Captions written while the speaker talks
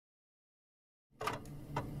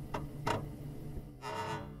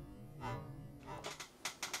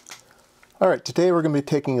All right, today we're going to be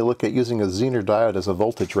taking a look at using a Zener diode as a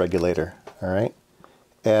voltage regulator. All right,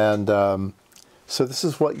 and so this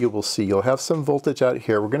is what you will see. You'll have some voltage out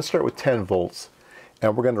here. We're going to start with 10 volts,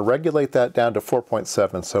 and we're going to regulate that down to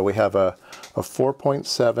 4.7. So we have a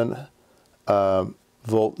 4.7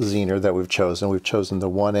 volt Zener that we've chosen. We've chosen the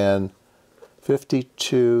 1N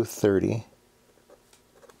 5230.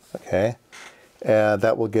 Okay, and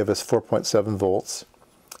that will give us 4.7 volts.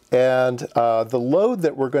 And the load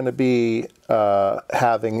that we're going to be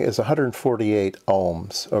having is 148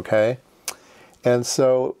 ohms, okay? And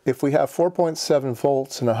so if we have 4.7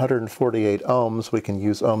 volts and 148 ohms, we can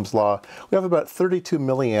use Ohm's law. We have about 32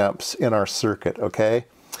 milliamps in our circuit, okay?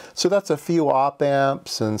 So that's a few op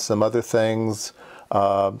amps and some other things.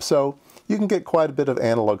 So you can get quite a bit of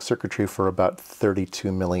analog circuitry for about 32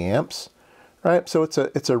 milliamps, right? So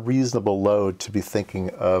it's a reasonable load to be thinking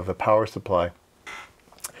of a power supply.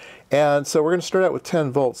 And so we're going to start out with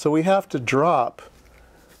 10 volts. So we have to drop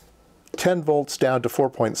 10 volts down to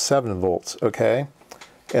 4.7 volts, okay?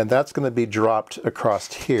 And that's going to be dropped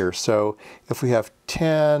across here. So if we have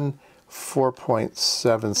 10,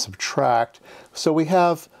 4.7 subtract. So we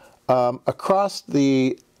have across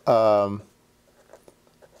the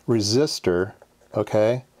resistor,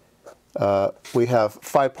 okay, we have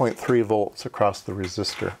 5.3 volts across the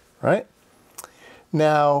resistor, right?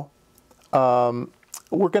 Now,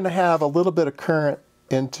 we're going to have a little bit of current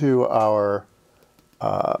into our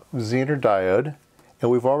Zener diode,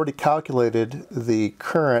 and we've already calculated the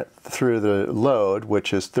current through the load,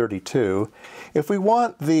 which is 32. If we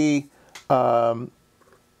want the Zener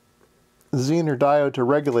diode to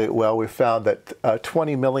regulate well, we found that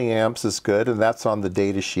 20 milliamps is good, and that's on the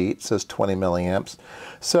data sheet. It says 20 milliamps.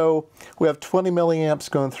 So we have 20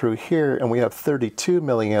 milliamps going through here, and we have 32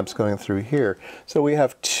 milliamps going through here. So we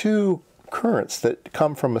have two currents that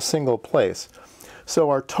come from a single place. So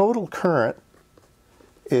our total current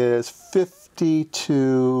is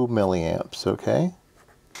 52 milliamps, okay?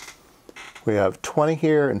 We have 20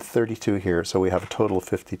 here and 32 here, so we have a total of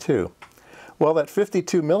 52. Well, that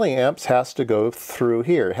 52 milliamps has to go through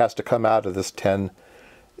here. It has to come out of this 10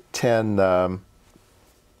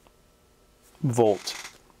 volt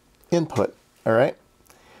input, all right?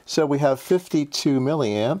 So we have 52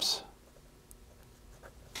 milliamps.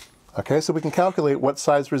 Okay, so we can calculate what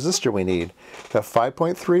size resistor we need. We have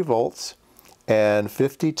 5.3 volts and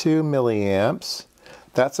 52 milliamps.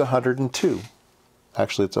 That's 102.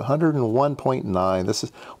 Actually, it's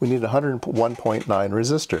 101.9. We need 101.9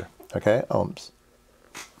 resistor. Okay, ohms.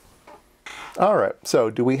 All right, so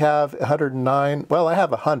do we have 109? Well, I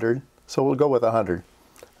have 100, so we'll go with 100.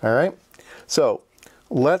 All right, so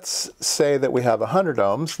let's say that we have 100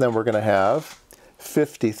 ohms, then we're going to have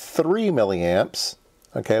 53 milliamps.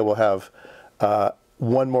 Okay, we'll have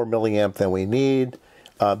 1 more milliamp than we need.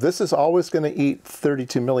 This is always going to eat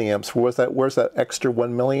 32 milliamps. Where's that extra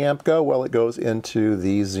 1 milliamp go? Well, it goes into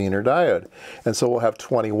the Zener diode. And so we'll have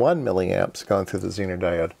 21 milliamps going through the Zener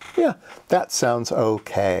diode. Yeah, that sounds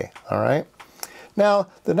okay, all right? Now,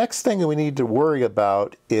 the next thing that we need to worry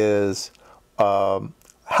about is how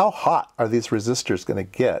hot are these resistors going to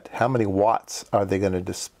get? How many watts are they going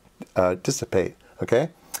to dissipate, okay?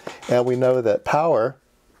 And we know that power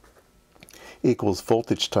equals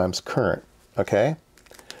voltage times current, okay?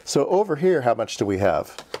 So over here, how much do we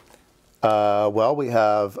have? Well, we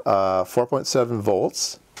have 4.7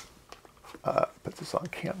 volts. Put this on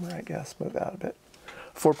camera, I guess, move out a bit.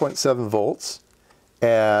 4.7 volts,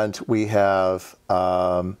 and we have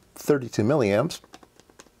 32 milliamps.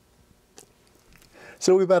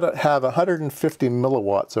 So we better have 150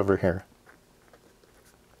 milliwatts over here.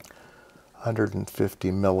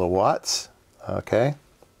 150 milliwatts, okay?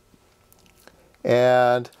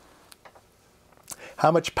 And how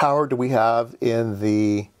much power do we have in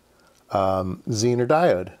the Zener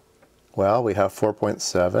diode? Well, we have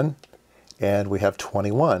 4.7 and we have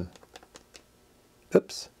 21.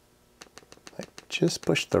 Oops, I just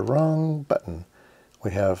pushed the wrong button. We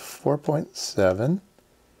have 4.7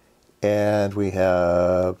 and we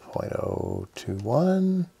have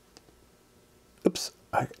 0.021. Oops,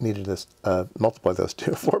 I needed to multiply those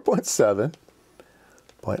two. 4.7,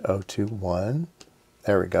 0.021.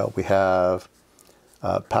 There we go. We have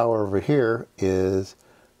power over here is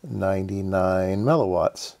 99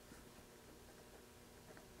 milliwatts.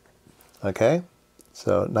 Okay,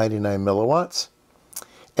 so 99 milliwatts.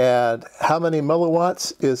 And how many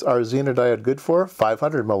milliwatts is our Zener diode good for?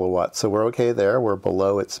 500 milliwatts. So we're okay there. We're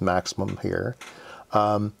below its maximum here.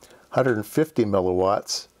 150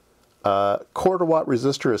 milliwatts. Quarter watt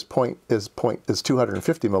resistor is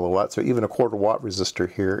 250 milliwatts. So even a quarter watt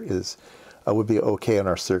resistor here is would be okay in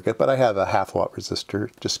our circuit, but I have a 1/2 watt resistor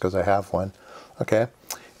just because I have one. Okay,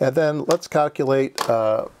 and then let's calculate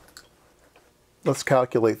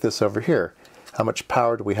this over here. How much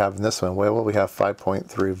power do we have in this one? Well, we have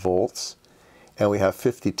 5.3 volts, and we have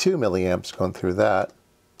 52 milliamps going through that.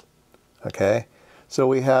 Okay, so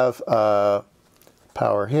we have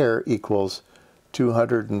power here equals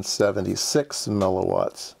 276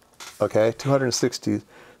 milliwatts. Okay,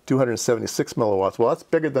 276 milliwatts. Well, that's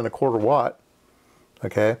bigger than a 1/4 watt.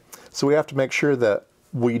 Okay, so we have to make sure that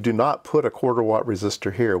we do not put a 1/4 watt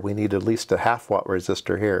resistor here. We need at least a 1/2 watt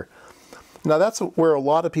resistor here. Now that's where a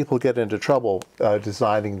lot of people get into trouble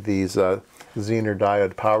designing these Zener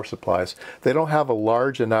diode power supplies. They don't have a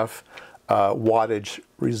large enough wattage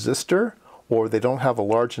resistor, or they don't have a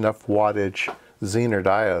large enough wattage Zener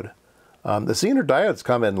diode. The Zener diodes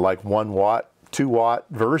come in like 1 watt, 2 watt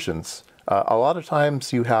versions. A lot of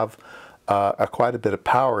times you have quite a bit of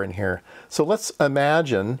power in here. So let's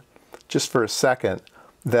imagine, just for a second,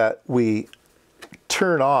 that we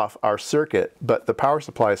turn off our circuit, but the power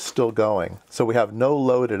supply is still going. So we have no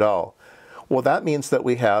load at all. Well, that means that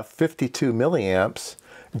we have 52 milliamps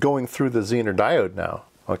going through the Zener diode now.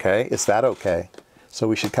 Okay, is that okay? So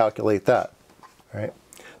we should calculate that. All right.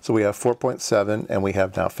 So we have 4.7 and we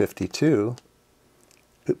have now 52.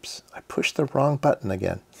 Oops, I pushed the wrong button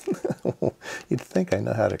again. You'd think I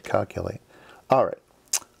know how to calculate. All right,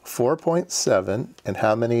 4.7, and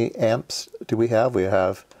how many amps do we have? We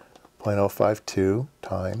have 0.052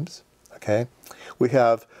 times, okay? We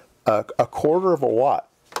have a 1/4 of a watt.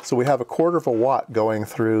 So we have a 1/4 of a watt going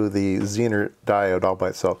through the Zener diode all by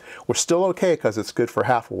itself. We're still okay because it's good for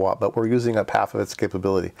 1/2 a watt, but we're using up half of its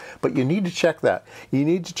capability. But you need to check that. You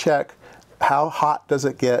need to check how hot does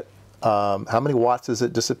it get, how many watts is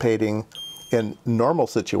it dissipating in normal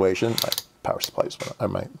situation. My power supply just went off,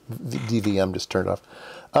 my DVM just turned off.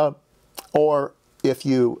 Or if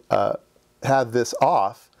you have this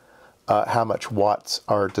off, how much watts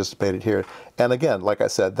are dissipated here. And again, like I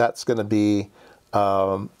said, that's going to be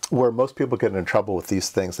where most people get in trouble with these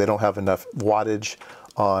things. They don't have enough wattage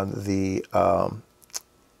on the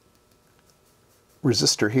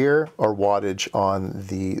resistor here or wattage on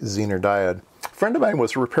the Zener diode. A friend of mine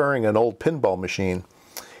was repairing an old pinball machine,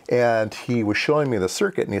 and he was showing me the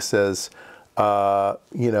circuit, and he says,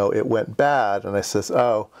 you know, it went bad. And I says,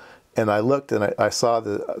 oh. And I looked and I saw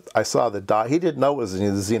the diode. He didn't know it was the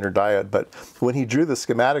Zener diode, but when he drew the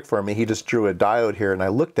schematic for me, he just drew a diode here, and I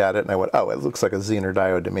looked at it and I went, oh, it looks like a Zener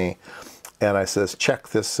diode to me. And I says, check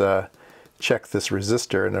this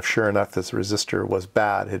resistor. And if sure enough, this resistor was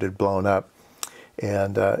bad, it had blown up,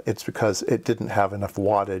 and it's because it didn't have enough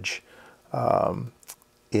wattage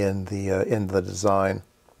in the design.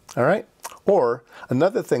 All right. Or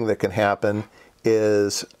another thing that can happen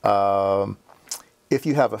is if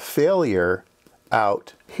you have a failure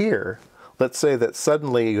out here, let's say that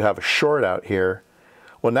suddenly you have a short out here,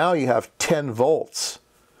 well, now you have 10 volts,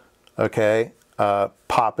 okay,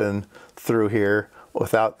 popping through here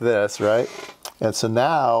without this, right? And so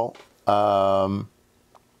now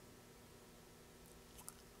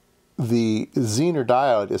the Zener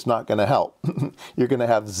diode is not going to help. You're going to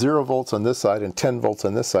have 0 volts on this side and 10 volts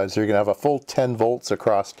on this side, so you're going to have a full 10 volts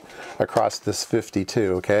across this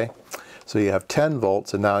 52, okay? So you have 10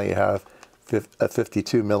 volts, and now you have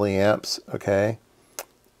 52 milliamps, okay?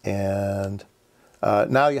 And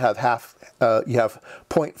now you have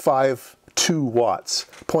 0.52 watts,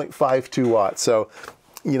 0.52 watts. So,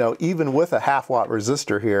 you know, even with a 1/2 watt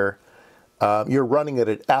resistor here, you're running it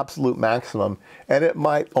at absolute maximum, and it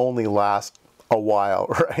might only last a while,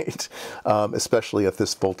 right? Especially if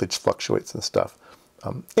this voltage fluctuates and stuff.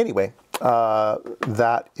 Anyway,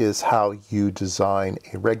 that is how you design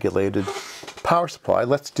a regulated power supply.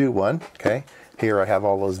 Let's do one, okay? Here I have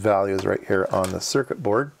all those values right here on the circuit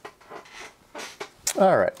board.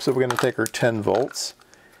 All right, so we're going to take our 10 volts,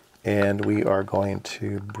 and we are going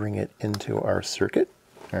to bring it into our circuit,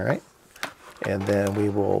 all right? And then we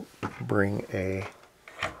will bring a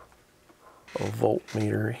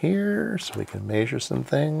voltmeter here so we can measure some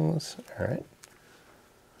things, all right?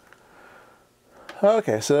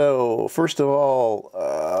 Okay, so first of all,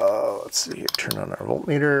 let's see here, turn on our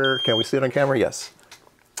voltmeter. Can we see it on camera? Yes.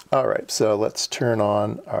 All right, so let's turn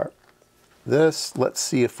on this. Let's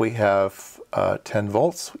see if we have 10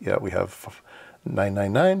 volts. Yeah, we have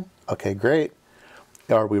 999. Okay, great.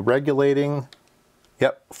 Are we regulating?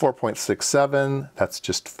 Yep, 4.67. That's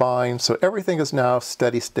just fine. So everything is now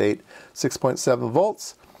steady state, 6.7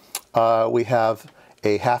 volts. We have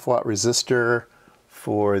a 1/2 watt resistor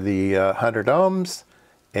for the 100 ohms,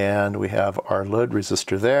 and we have our load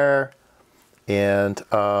resistor there. And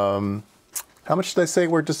how How much did I say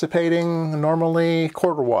we're dissipating normally?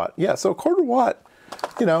 Quarter watt. Yeah, so a quarter watt,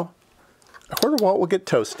 you know, a quarter watt will get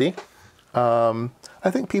toasty. I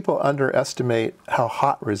think people underestimate how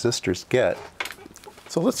hot resistors get.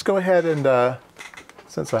 So let's go ahead and,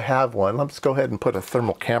 since I have one, let's go ahead and put a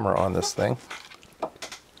thermal camera on this thing.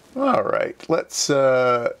 All right, let's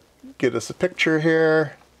get us a picture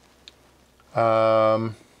here.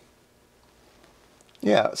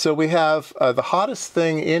 Yeah, so we have the hottest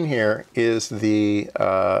thing in here is the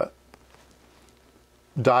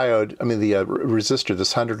diode, I mean the resistor,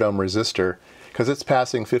 this 100 ohm resistor, because it's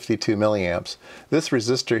passing 52 milliamps. This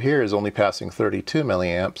resistor here is only passing 32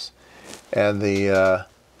 milliamps, and the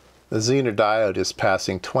Zener diode is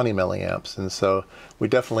passing 20 milliamps. And so we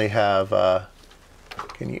definitely have,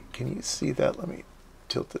 can you see that? Let me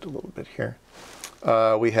tilt it a little bit here.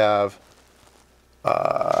 We have,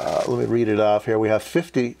 let me read it off here. We have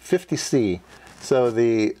 50C. So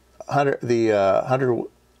the 100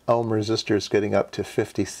 ohm resistor is getting up to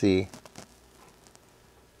 50C.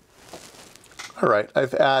 All right,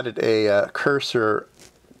 I've added a cursor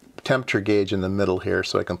temperature gauge in the middle here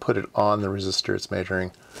so I can put it on the resistor. It's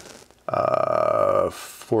measuring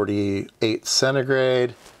 48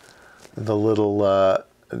 centigrade. The little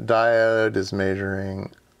diode is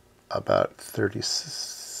measuring about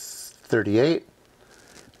 38.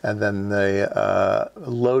 And then the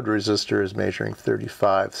load resistor is measuring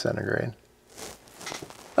 35 centigrade.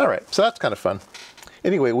 All right, so that's kind of fun.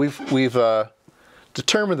 Anyway, we've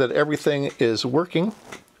determined that everything is working.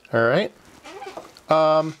 All right.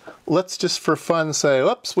 Let's just for fun say,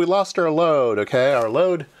 oops, we lost our load. Okay, our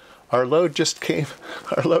load just came.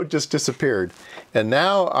 Our load just disappeared, and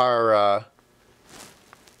now our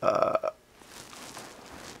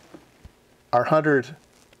 100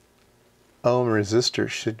 ohm resistor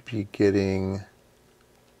should be getting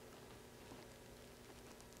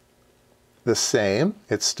the same.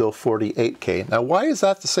 It's still 48K. Now, why is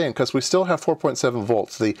that the same? Because we still have 4.7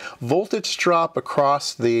 volts. The voltage drop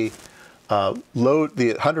across the load,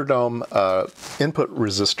 the 100 ohm input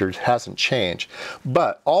resistor hasn't changed,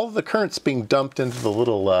 but all of the current's being dumped into the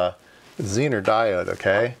little Zener diode,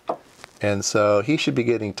 okay? And so he should be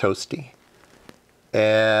getting toasty.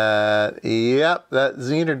 And yep, that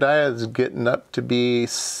Zener diode is getting up to be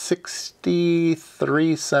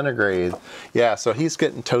 63 centigrade. Yeah, so he's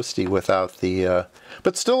getting toasty without the,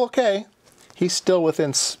 but still okay. He's still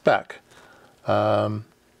within spec. All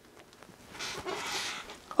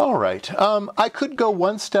right, I could go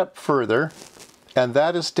one step further, and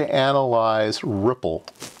that is to analyze ripple,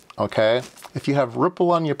 okay? If you have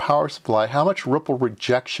ripple on your power supply, how much ripple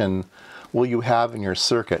rejection will you have in your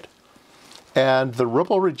circuit? And the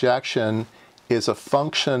ripple rejection is a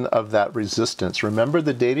function of that resistance. Remember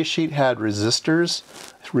the datasheet had resistance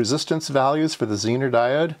values for the Zener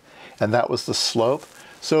diode, and that was the slope.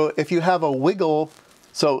 So if you have a wiggle,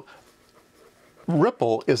 so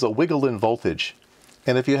ripple is a wiggle in voltage.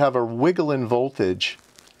 And if you have a wiggle in voltage,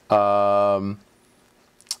 it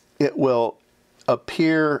will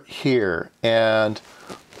appear here. And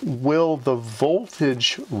will the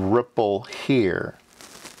voltage ripple here?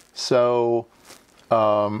 So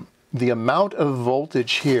the amount of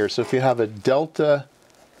voltage here, so if you have a delta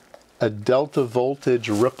voltage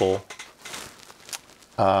ripple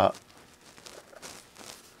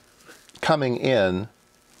coming in,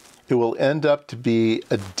 it will end up to be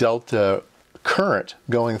a delta current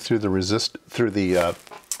going through the through the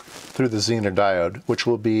Zener diode, which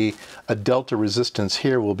will be a delta resistance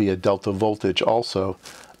here, will be a delta voltage also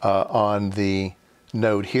on the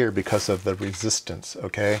node here because of the resistance,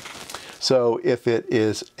 okay? So if it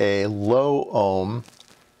is a low ohm,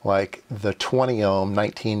 like the 20 ohm,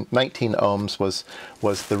 19 ohms was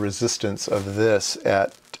the resistance of this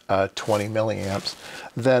at 20 milliamps,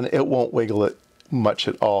 then it won't wiggle it much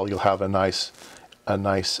at all. You'll have a nice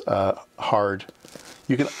hard,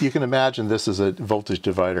 you can imagine this is a voltage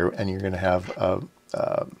divider, and you're going to have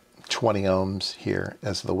 20 ohms here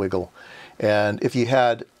as the wiggle. And if you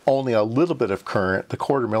had only a little bit of current, the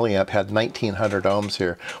quarter milliamp had 1900 ohms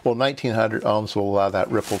here. Well, 1900 ohms will allow that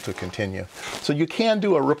ripple to continue. So you can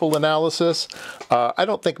do a ripple analysis. I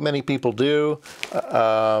don't think many people do.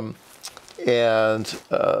 If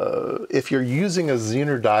you're using a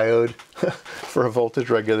Zener diode for a voltage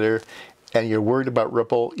regulator and you're worried about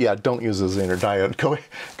ripple, yeah, don't use a Zener diode.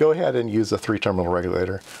 Go ahead and use a 3-terminal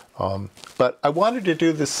regulator. But I wanted to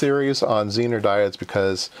do this series on Zener diodes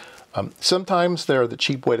because sometimes they're the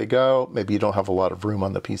cheap way to go. Maybe you don't have a lot of room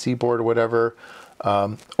on the PC board or whatever.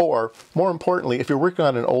 Or more importantly, if you're working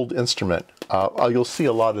on an old instrument, you'll see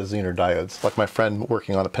a lot of Zener diodes, like my friend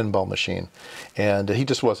working on a pinball machine, and he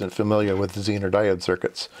just wasn't familiar with the Zener diode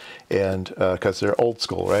circuits, and because they're old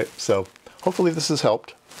school, right? So hopefully this has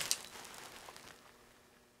helped.